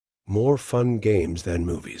more fun games than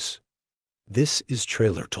movies. This is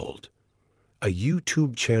Trailer Told, a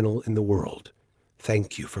YouTube channel in the world.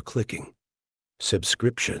 Thank you for clicking.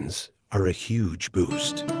 Subscriptions are a huge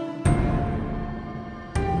boost.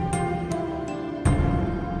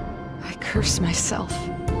 I curse myself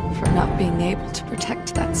for not being able to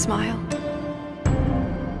protect that smile.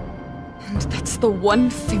 And that's the one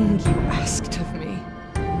thing you asked of me.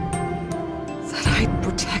 That I'd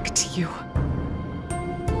protect you.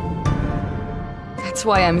 That's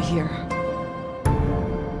why I'm here.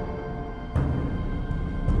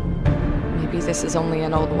 Maybe this is only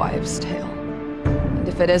an old wives' tale. And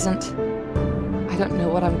if it isn't, I don't know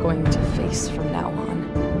what I'm going to face from now on.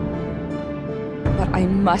 But I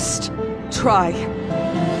must try.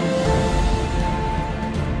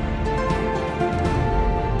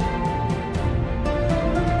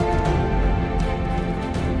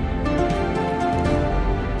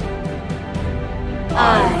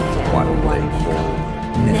 I am what they call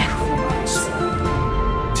Necromancer.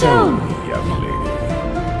 Tell me, young lady,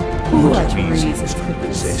 what reasons could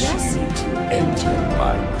possess you to enter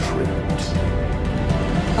my crypt?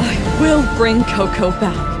 I will bring Coco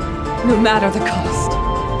back, no matter the cost.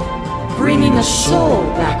 Bringing a soul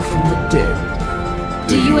back from the dead.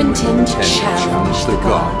 Do you intend to challenge the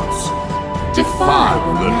gods? Defy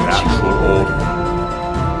the natural order?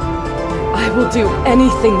 I will do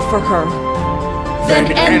anything for her.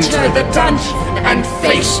 Then enter the dungeon and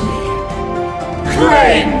face me.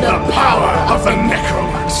 Claim the power of the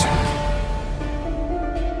Necromancer.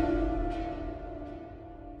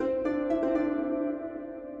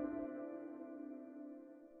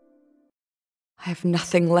 I have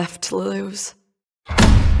nothing left to lose.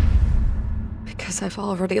 Because I've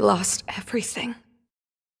already lost everything.